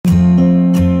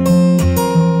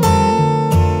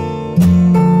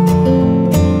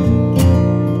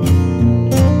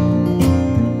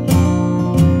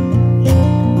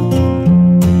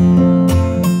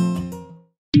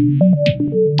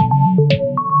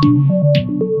Hi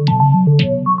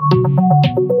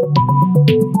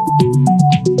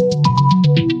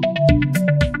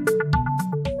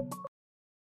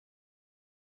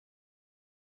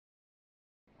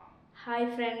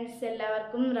friends,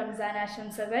 എല്ലാവർക്കും റംസാൻ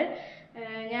ആശംസകൾ.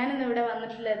 ഞാനിന്നിവിടെ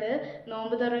വന്നിട്ടുള്ളത്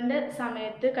നോമ്പ് തുറൻ്റെ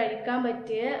സമയത്ത് കഴിക്കാൻ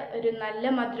പറ്റിയ ഒരു നല്ല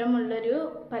മധുരമുള്ളൊരു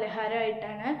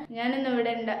പലഹാരമായിട്ടാണ്.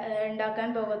 ഞാനിന്നിവിടെ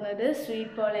ഉണ്ടാക്കാൻ പോകുന്നത്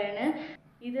സ്വീറ്റ് പോളയാണ്.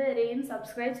 ഇതുവരെയും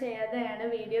സബ്സ്ക്രൈബ് ചെയ്യാതെയാണ്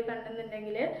വീഡിയോ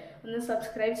കണ്ടെന്നുണ്ടെങ്കിൽ ഒന്ന്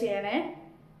സബ്സ്ക്രൈബ് ചെയ്യണേ.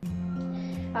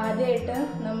 ആദ്യമായിട്ട്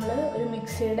നമ്മൾ ഒരു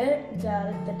മിക്സിയുടെ ജാർ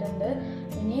എടുത്തിട്ടുണ്ട്.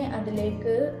 ഇനി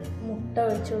അതിലേക്ക് മുട്ട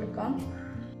ഒഴിച്ചു കൊടുക്കാം.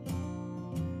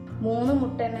 3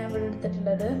 മുട്ടയാണ് ഇവിടെ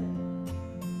എടുത്തിട്ടുള്ളത്.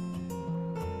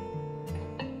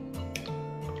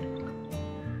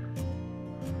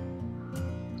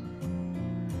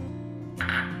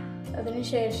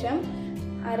 അതിനുശേഷം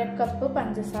 1/2 കപ്പ്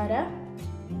പഞ്ചസാര,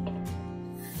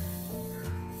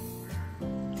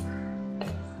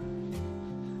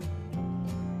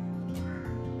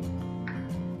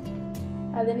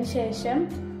 അതിനുശേഷം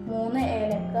 3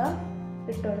 ഏലക്ക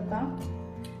ഇട്ട് കൊടുക്കാം.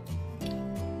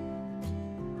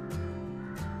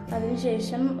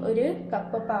 അതിനുശേഷം 1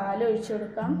 കപ്പ് പാൽ ഒഴിച്ചു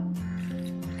കൊടുക്കാം.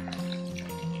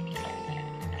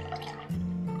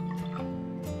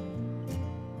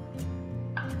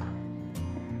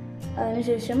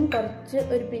 അതിനുശേഷം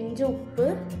ഒരു പിഞ്ച് ഉപ്പ്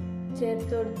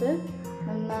ചേർത്ത് കൊടുത്ത്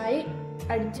നന്നായി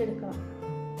അടിച്ചെടുക്കണം.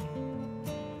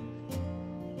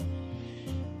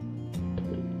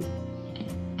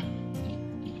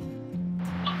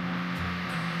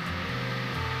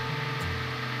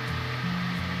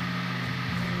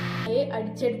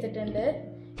 അടിച്ചെടുത്തിട്ടുണ്ട്.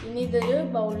 ഇനി ഇതൊരു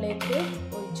ബൗളിലേക്ക്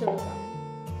ഒഴിച്ചു കൊടുക്കാം.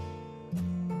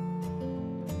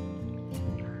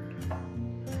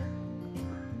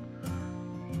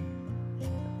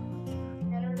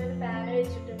 ഞാനിവിടെ ഒരു പാൻ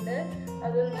വെച്ചിട്ടുണ്ട്.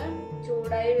 അതൊന്ന്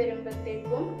ചൂടായി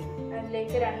വരുമ്പോഴത്തേക്കും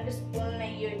അതിലേക്ക് 2 സ്പൂൺ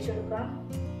നെയ്യ് ഒഴിച്ചു കൊടുക്കാം.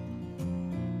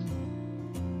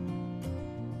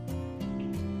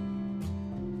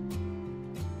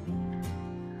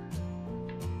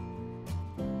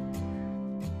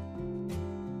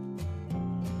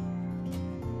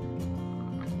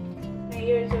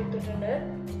 നെയ്യ് ഒഴിച്ച് കൊടുത്തിട്ടുണ്ട്.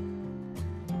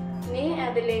 ഇനി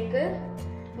അതിലേക്ക്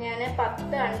ഞാൻ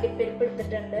 10 അണ്ടിപ്പരിപ്പ്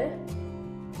എടുത്തിട്ടുണ്ട്.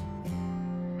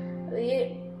 ഈ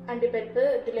അണ്ടിപ്പരിപ്പ്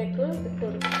ഇതിലേക്ക് ഇട്ട്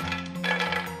കൊടുക്കാം.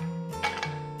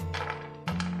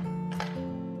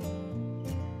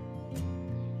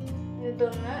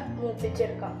 ഇതൊന്ന്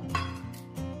മൂപ്പിച്ചെടുക്കാം.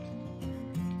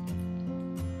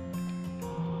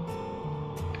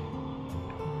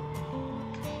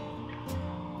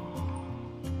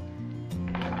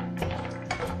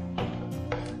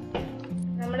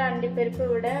 നമ്മുടെ അണ്ടിപ്പരിപ്പ്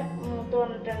ഇവിടെ മൂത്ത്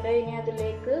വന്നിട്ടുണ്ട്. ഇനി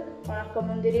അതിലേക്ക്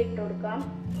ഉണക്കമുന്തിരി ഇട്ട് കൊടുക്കാം.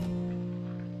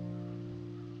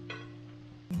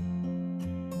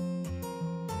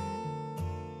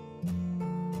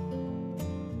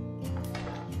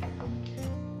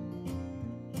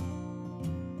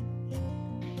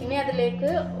 ഇനി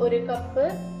അതിലേക്ക് 1 കപ്പ്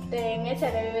തേങ്ങ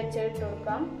ചിരവി വെച്ച് ഇട്ട്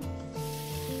കൊടുക്കാം.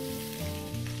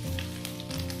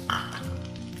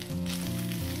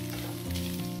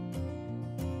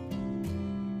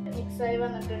 മിക്സായി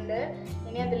വന്നിട്ടുണ്ട്.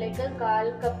 ഇനി അതിലേക്ക് 1/4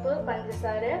 കപ്പ്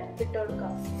പഞ്ചസാര ഇട്ട്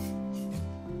കൊടുക്കാം.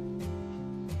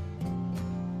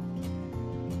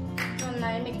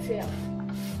 നന്നായി മിക്സ് ചെയ്യാം.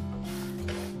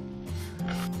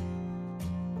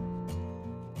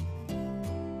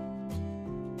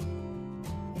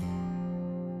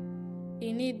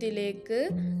 ഇനി ഇതിലേക്ക്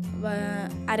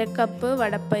 1/2 കപ്പ്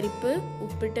വടപ്പരിപ്പ്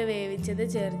ഉപ്പിട്ട് വേവിച്ചത്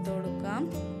ചേർത്ത് കൊടുക്കാം.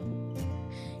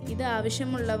 ഇത്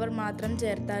ആവശ്യമുള്ളവർ മാത്രം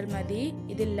ചേർത്താൽ മതി.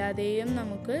 ഇതില്ലാതെയും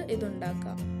നമുക്ക്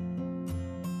ഇതുണ്ടാക്കാം.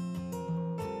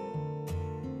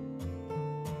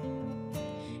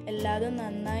 എല്ലാതും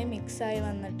നന്നായി മിക്സായി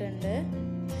വന്നിട്ടുണ്ട്.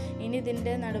 ഇനി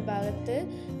ഇതിൻ്റെ നടുഭാഗത്ത്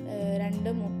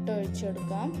 2 മുട്ട ഒഴിച്ചു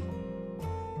കൊടുക്കാം.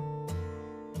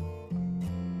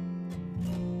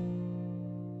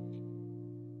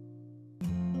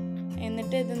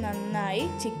 എന്നിട്ട് ഇത് നന്നായി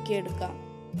ചിക്കിയെടുക്കാം.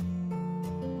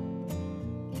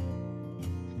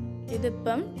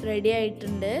 ഇതിപ്പം റെഡി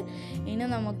ആയിട്ടുണ്ട്. ഇനി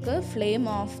നമുക്ക് ഫ്ലെയിം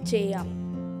ഓഫ് ചെയ്യാം.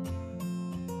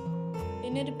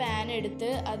 ഇനി ഒരു പാൻ എടുത്ത്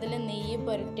അതിൽ നെയ്യ്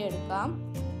പുരട്ടിയെടുക്കാം.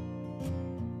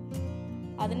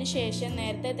 അതിനുശേഷം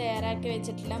നേരത്തെ തയ്യാറാക്കി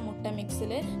വെച്ചിട്ടുള്ള മുട്ട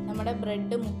മിക്സിൽ നമ്മുടെ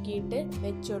ബ്രെഡ് മുക്കിയിട്ട്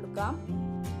വെച്ചു കൊടുക്കാം.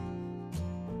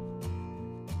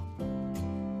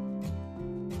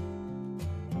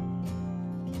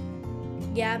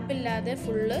 ഗ്യാപ്പില്ലാതെ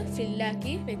ഫുള്ള്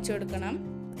ഫില്ലാക്കി വെച്ചു കൊടുക്കണം.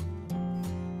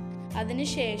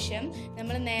 അതിനുശേഷം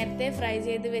നമ്മൾ നേരത്തെ ഫ്രൈ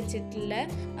ചെയ്ത് വെച്ചിട്ടുള്ള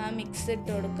ആ മിക്സ് ഇട്ട്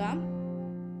കൊടുക്കാം.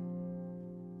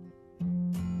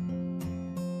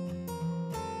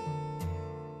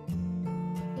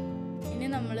 ഇനി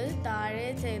നമ്മൾ താഴെ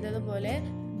ചെയ്തതുപോലെ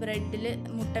ബ്രെഡിൽ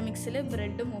മുട്ട മിക്സിൽ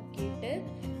ബ്രെഡ് മുക്കിയിട്ട്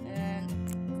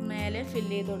മേലെ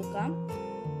ഫില്ല് ചെയ്ത് കൊടുക്കാം.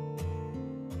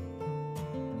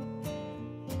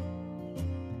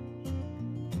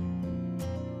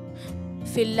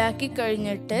 ഫില്ലാക്കി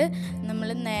കഴിഞ്ഞിട്ട് നമ്മൾ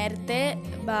നേരത്തെ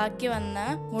ബാക്കി വന്ന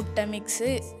മുട്ട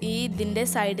മിക്സ് ഇതിൻ്റെ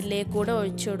സൈഡിലേക്ക് കൂടെ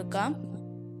ഒഴിച്ചു കൊടുക്കാം.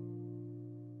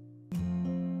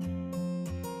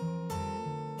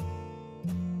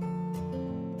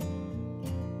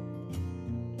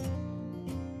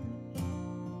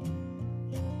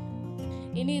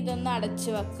 ഇനി ഇതൊന്ന്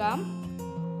അടച്ചു വെക്കാം.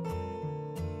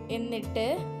 എന്നിട്ട്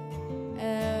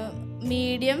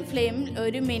മീഡിയം ഫ്ലെയിമിൽ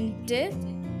 1 മിനിറ്റ്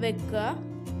വെക്കുക.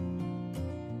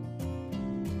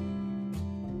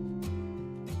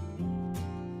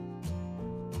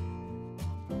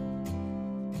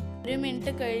 1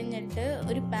 മിനിറ്റ് കഴിഞ്ഞിട്ട്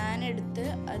ഒരു പാൻ എടുത്ത്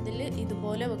അതിൽ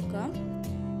ഇതുപോലെ വെക്കാം.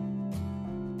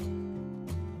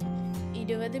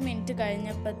 20 മിനിറ്റ്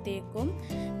കഴിഞ്ഞപ്പോഴത്തേക്കും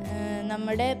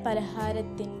നമ്മുടെ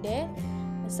പലഹാരത്തിൻ്റെ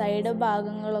സൈഡ്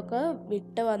ഭാഗങ്ങളൊക്കെ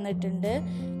വിട്ട് വന്നിട്ടുണ്ട്.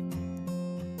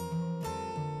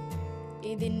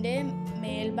 ഇതിൻ്റെ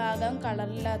മേൽഭാഗം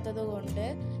കളറില്ലാത്തത് കൊണ്ട്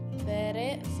വേറെ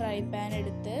ഫ്രൈ പാൻ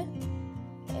എടുത്ത്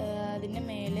അതിൻ്റെ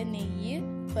മേലെ നെയ്യ്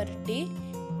പുരട്ടി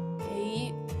ഈ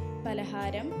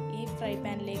പലഹാരം ഈ ഫ്രൈ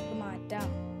പാനിലേക്ക് മാറ്റാം.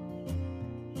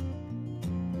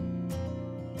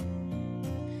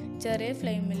 ചെറിയ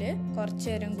ഫ്ലെയിമിൽ കുറച്ച്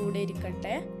നേരം കൂടി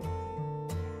ഇരിക്കട്ടെ.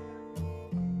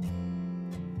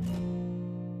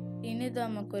 ഇനി ഇത്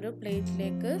നമുക്കൊരു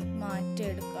പ്ലേറ്റിലേക്ക്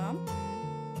മാറ്റിയെടുക്കാം.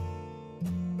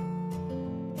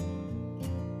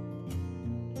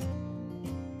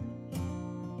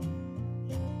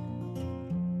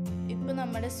 ഇപ്പോൾ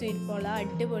നമ്മുടെ സ്വീറ്റ് പോള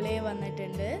അടിപൊളിയായി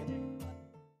വന്നിട്ടുണ്ട്.